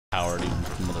Howard, you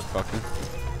motherfucker.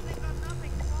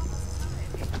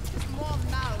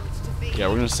 Yeah,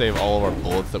 we're gonna save all of our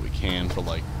bullets that we can for,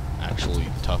 like, actually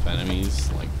tough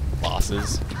enemies, like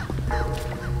bosses.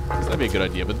 That'd be a good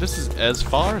idea, but this is as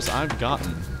far as I've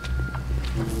gotten.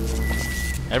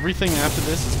 Everything after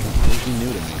this is completely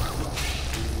new to me.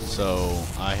 So,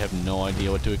 I have no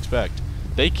idea what to expect.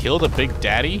 They killed a Big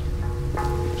Daddy?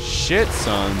 Shit,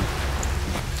 son.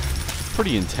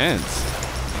 Pretty intense.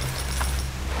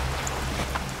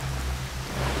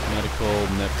 Medical,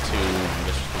 Neptune, I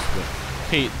guess we're supposed to go.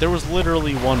 Hey, there was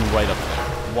literally one right up there.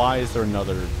 Why is there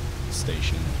another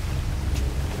station?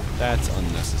 That's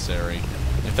unnecessary.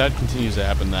 If that continues to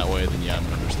happen that way, then yeah, I'm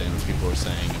gonna understand what people are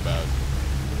saying about,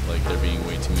 like, there being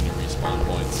way too many respawn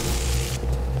points.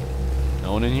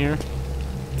 No one in here?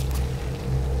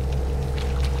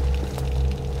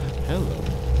 Hello.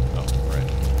 Oh,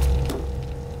 right.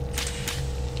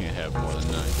 Can't have more than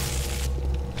 9.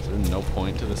 Is there no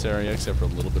point to this area except for a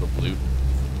little bit of loot?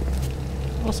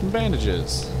 Oh, some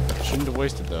bandages. Shouldn't have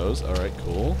wasted those. Alright,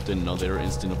 cool. Didn't know they were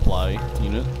instant apply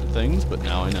unit things, but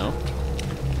now I know.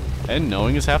 And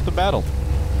knowing is half the battle.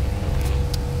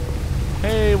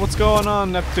 Hey, what's going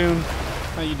on, Neptune?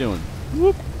 How you doing?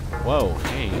 Whoop. Whoa,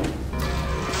 hey.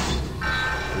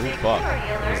 Oh, fuck.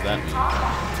 What does that mean?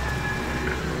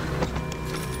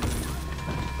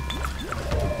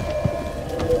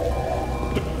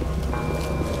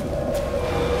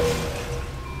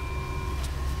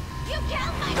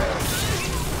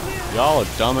 Y'all are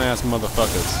dumbass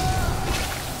motherfuckers.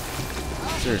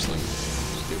 Seriously.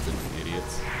 Stupid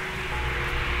idiots.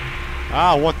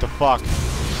 Ah, what the fuck?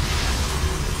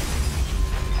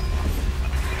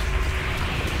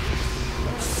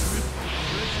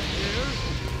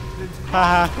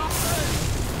 Haha.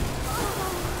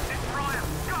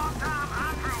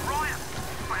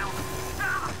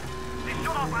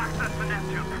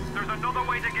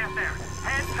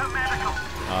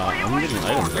 I'm getting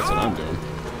items, that's what I'm doing.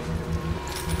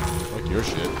 Fuck your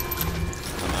shit.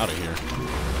 I'm out of here.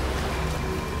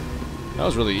 That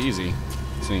was really easy,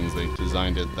 seeing as they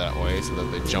designed it that way so that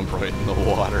they jump right in the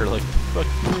water like the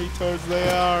fucking retards they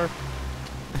are.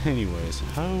 Anyways,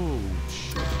 oh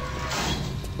shit.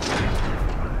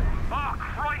 Oh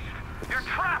Christ! You're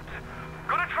trapped!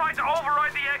 Gonna try to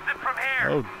override the exit from here!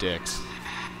 Oh dicks.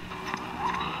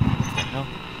 What the hell?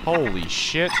 Holy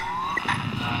shit.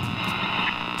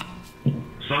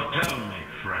 So tell me,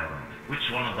 friend, which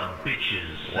one of the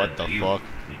bitches What the fuck?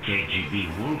 The KGB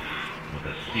wolf or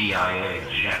the CIA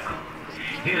jackal?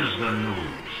 Here's the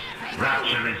news.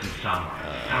 Rapture isn't some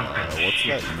hunkin'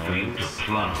 shit for you to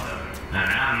plunder. And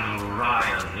Andrew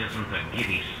Ryan isn't a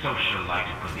giddy socialite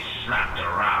who can be slapped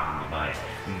around by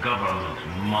government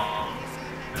muscle.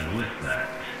 And with that,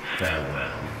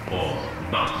 farewell, or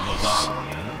bust the bomb,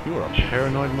 you know? You are a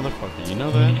paranoid motherfucker, you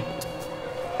know that?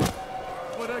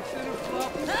 But I should have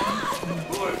flopped.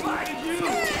 Why did you?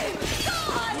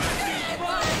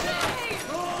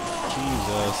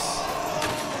 Jesus.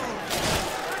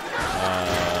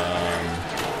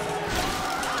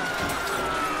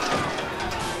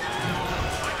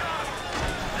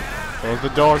 Close the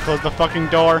door, close the fucking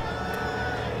door.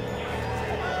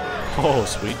 Oh,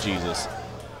 sweet Jesus.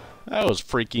 That was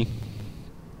freaky.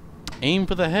 Aim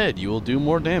for the head, you will do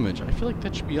more damage. I feel like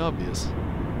that should be obvious.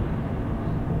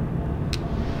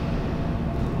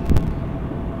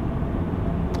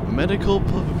 Medical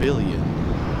Pavilion.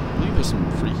 I believe there's some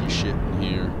freaky shit in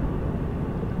here.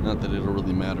 Not that it'll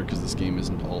really matter because this game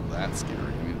isn't all that scary.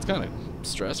 I mean, it's kind of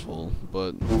stressful,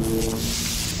 but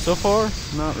so far,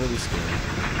 not really scary.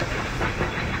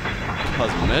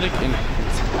 Cosmetic and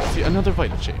see, another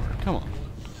Vita Chafer. Come on.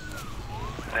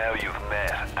 Now you've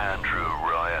met Andrew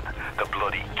Ryan, the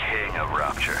bloody king of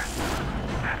Rapture.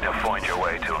 Now find your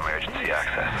way to emergency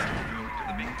access.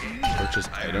 Purchase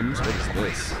items? What is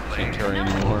this? Can't carry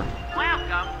anymore.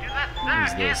 Welcome to the What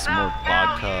is this? Some more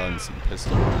vodka and some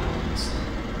pistol rounds.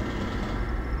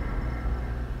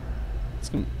 Let's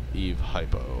go Eve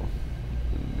Hypo.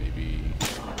 Maybe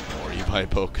more Eve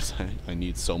Hypo because I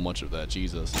need so much of that.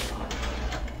 Jesus.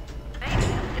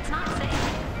 It's not safe.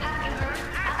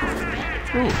 Have you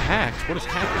heard? Ooh, hacked? What is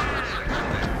hacking?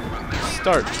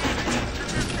 Start.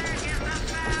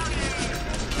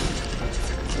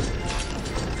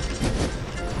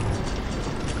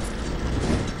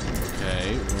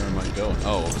 Okay, where am I going?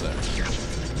 Oh, over there.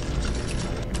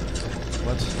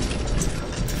 What?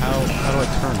 How do I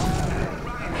turn them?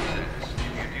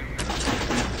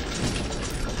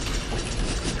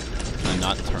 Can I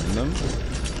not turn them?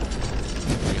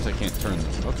 I guess I can't turn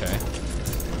them. Okay.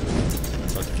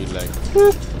 Let's be like,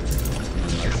 whoop.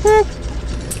 And like, whoop.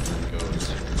 And it goes,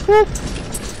 whoop.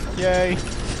 Yay.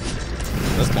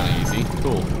 That's kind of easy.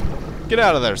 Cool. Get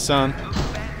out of there, son.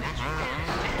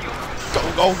 Go,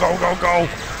 go, go, go, go.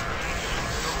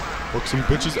 Hook some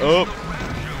bitches up.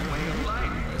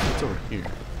 What's over here?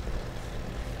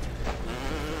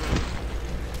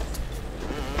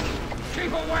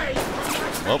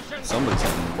 Well, somebody's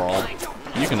having a brawl.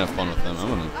 You can have fun with them. I'm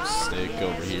gonna stick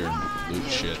over here and loot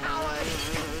shit.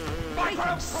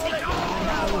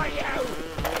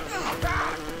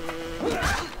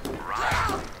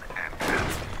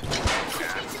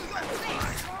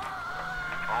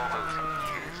 All those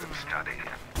years of study.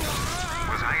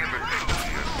 Was I ever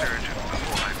thinking a surgeon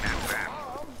before I met them?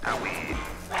 How we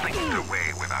blinked away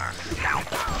with our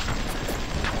scalpels.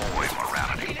 Toy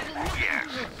morality. Yes.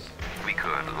 We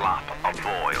could lop a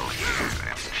boil here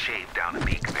and shave down a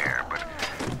beak there, but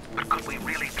could we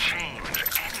really change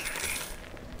anything?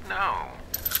 No.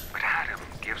 But Adam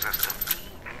gives us the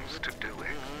means to do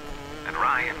it. And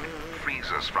Ryan frees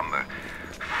us from the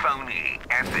phony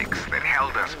ethics that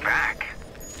held us back.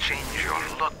 Change your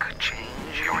look,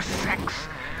 change your sex,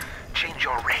 change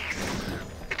your race.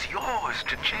 It's yours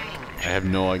to change. I have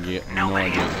no idea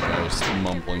what I was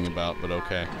mumbling about, but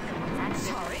okay.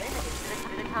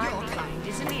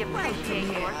 We appreciate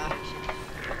your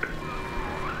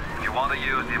If you want to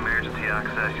use the emergency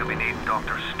access, you'll be needing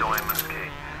Dr. Steinman's key.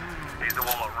 He's the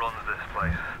one that runs this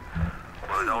place.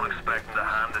 But I don't expect him to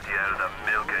hand it to you out of the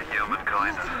milk of human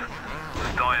kindness.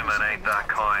 Steinman ain't that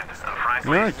kind, and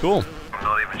frankly, Alright, cool. I'm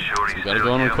not even sure he's You gotta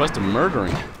go on a quest of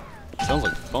murdering. Sounds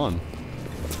like fun.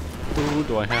 Who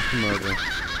do I have to murder?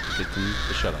 Get them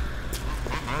to shut up.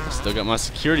 Still got my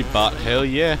security bot. Hell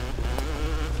yeah.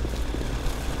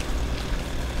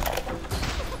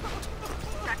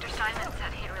 Dr. Simon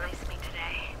said he'd release me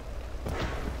today.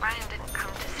 Ryan didn't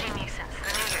come to see me since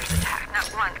the New Year's attack, not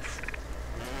once.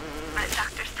 But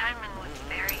Dr. Simon was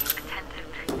very attentive.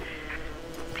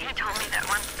 He told me that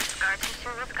once the scar tissue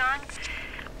was gone,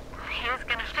 he was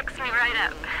gonna fix me right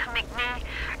up, make me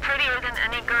prettier than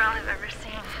any girl I've ever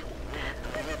seen.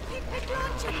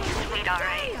 He's sweet,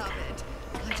 alright.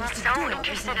 I'm so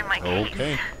interested in my case.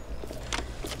 Okay.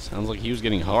 Sounds like he was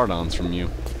getting hard-ons from you.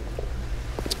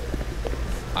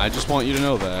 I just want you to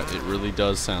know that. It really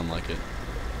does sound like it.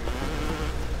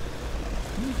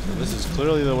 So this is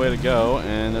clearly the way to go,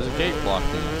 and there's a gate blocking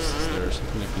us. Is there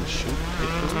something I can shoot?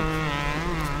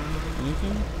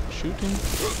 Anything? Shooting?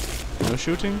 No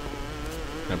shooting?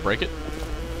 Can I break it?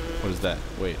 What is that?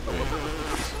 Wait. Hello?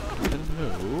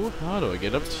 How do I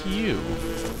get up to you?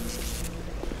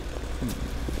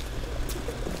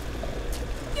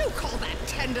 You call that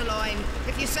tenderloin?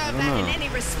 If you serve that in any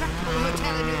respectable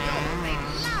hotel in New York, they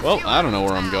love Well, you I don't know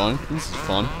where all I'm town. going. This is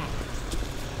fun.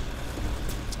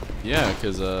 Yeah,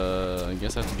 because, I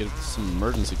guess I have to get to some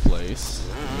emergency place.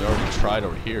 We already tried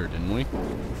over here, didn't we?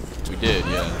 We did,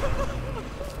 yeah.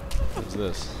 What's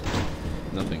this?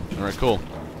 Nothing. Alright, cool.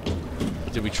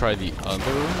 Did we try the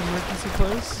other emergency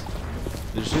place?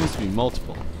 There seems to be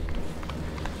multiple.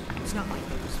 It's not like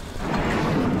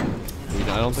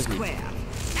I don't think we... square.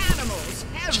 Animals,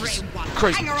 everyone.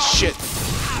 Crazy Hang her on. shit!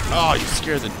 Oh, you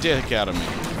scared the dick out of me.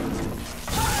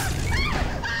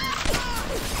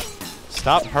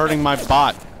 Stop hurting my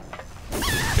bot,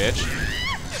 bitch.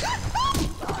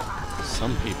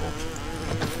 Some people.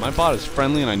 My bot is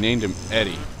friendly and I named him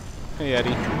Eddie. Hey,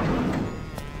 Eddie.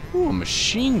 Ooh, a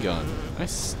machine gun. I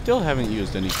still haven't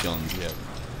used any guns yet.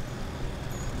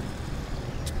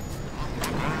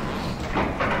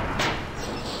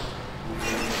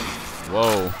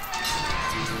 Whoa.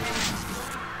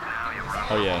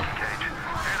 Oh yeah.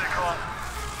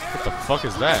 What the fuck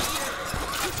is that?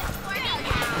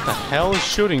 What the hell is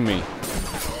shooting me?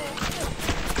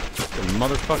 The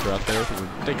motherfucker out there with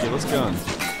a ridiculous gun.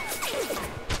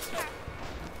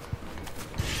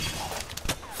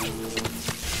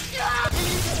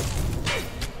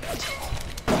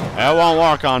 That won't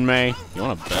work on me. You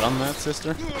wanna bet on that,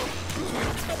 sister?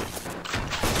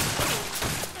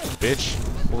 Bitch,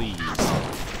 please.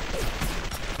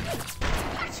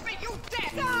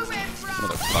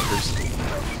 Motherfuckers.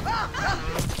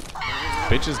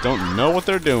 Bitches don't know what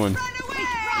they're doing.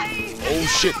 Oh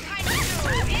shit.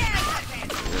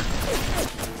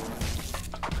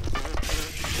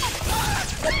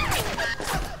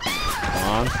 Come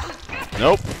on.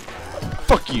 Nope.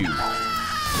 Fuck you.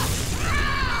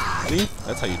 See?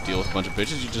 That's how you deal with a bunch of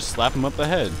bitches. You just slap them up the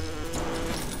head.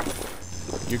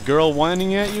 Your girl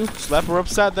whining at you? Slap her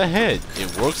upside the head.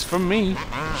 It works for me.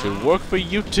 Should work for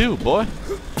you too, boy.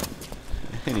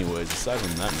 Anyways, aside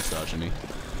from that misogyny,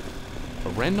 a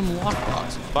random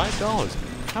lockbox of $5.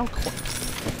 How quick?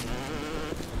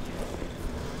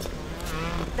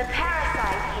 The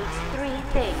parasite hates three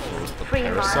things. The Free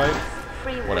parasite? marks,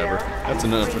 whatever. That's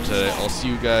enough for today. I'll see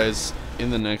you guys in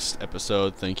the next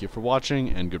episode. Thank you for watching,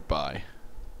 and goodbye.